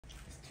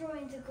throw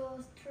into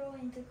gold, throw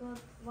into gold.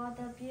 What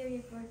a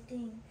beautiful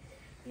thing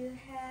you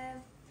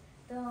have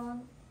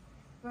done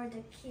for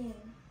the king.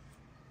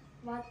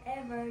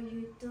 Whatever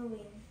you're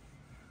doing,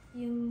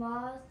 you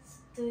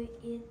must do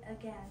it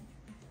again.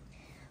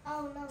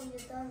 Oh no, you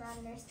don't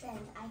understand.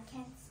 I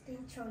can't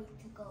spin throw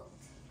into gold.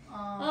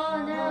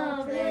 Oh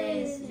no,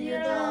 please, you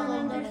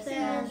don't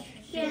understand.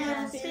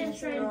 Can't spin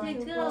throw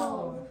into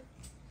gold.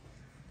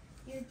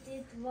 You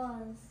did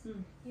once,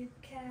 you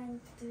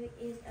can't do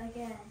it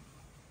again.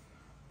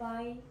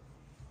 By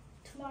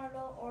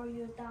tomorrow or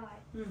you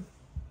die.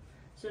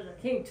 So the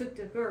king took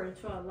the girl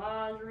to a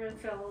large room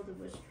filled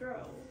with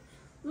straw,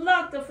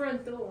 locked the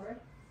front door,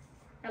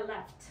 and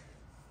left.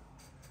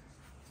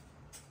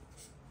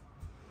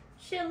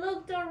 She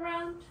looked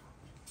around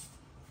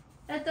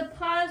at the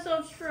piles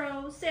of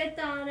straw, sat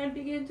down, and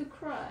began to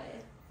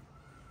cry.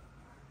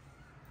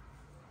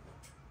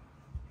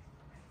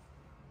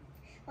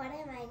 What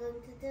am I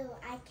going to do?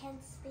 I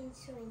can't spin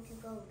through into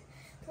gold.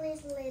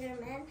 Please, little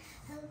man,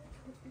 help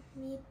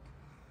me,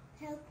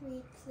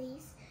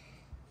 please.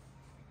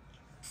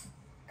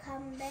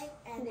 Come back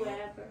and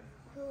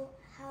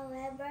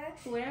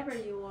whoever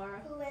you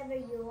are,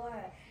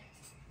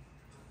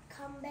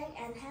 come back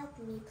and help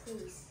me,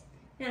 please.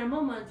 In a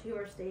moment, he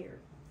was there,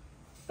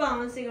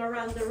 bouncing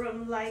around the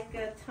room like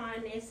a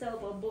tiny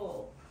silver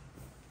ball.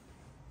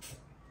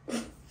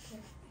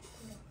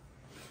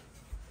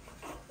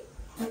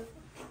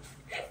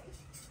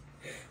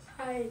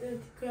 I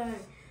don't cry.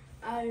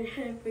 I'll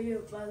help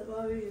you, but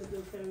what will you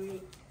do for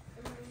me?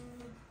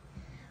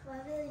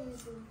 What will you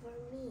do for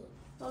me?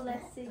 Well,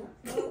 let's see.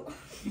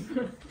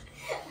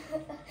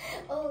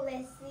 Oh,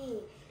 let's see.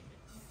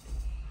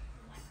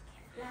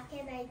 What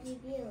can I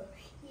give you?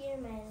 Here,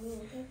 my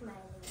ring. Take my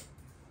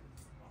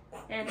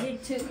ring. And he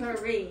took her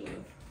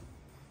ring,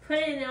 put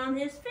it on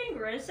his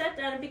finger, and sat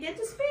down and began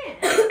to spin.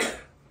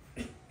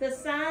 The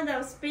sound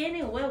of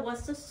spinning wheel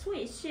was so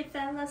sweet, she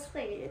fell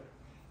asleep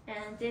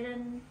and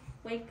didn't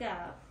wake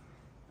up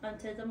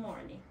until the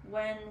morning.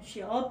 When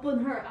she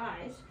opened her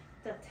eyes,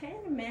 the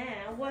tin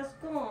man was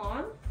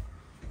gone.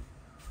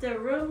 The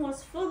room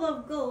was full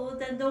of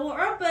gold, and the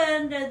door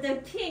opened, and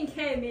the king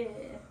came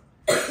in.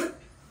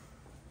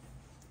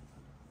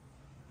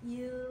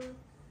 You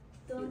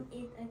done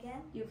it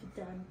again? You've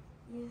done.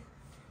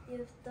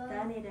 You've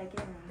Done it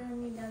again.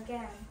 Done it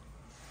again.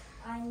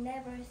 I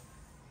never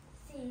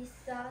see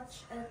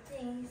such a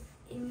thing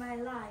in my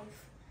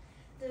life.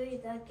 Do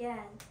it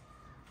again,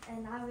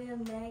 and I will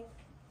make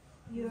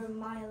you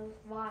my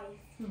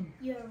wife.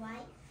 Your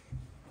wife?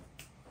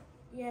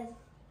 Yes.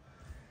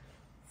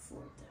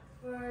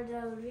 For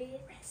the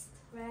rest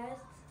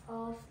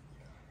of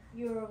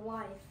your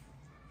life,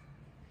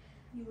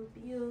 you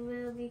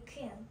will be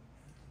king.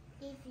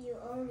 If you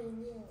only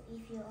knew,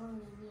 if you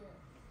only knew.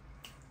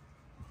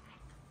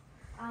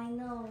 I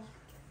know.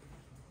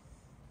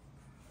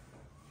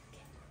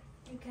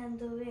 You can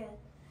do it.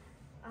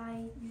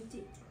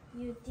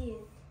 You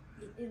did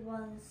it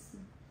once.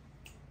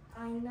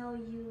 I know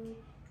you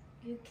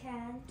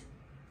can't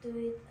do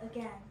it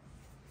again.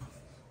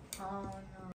 Oh no.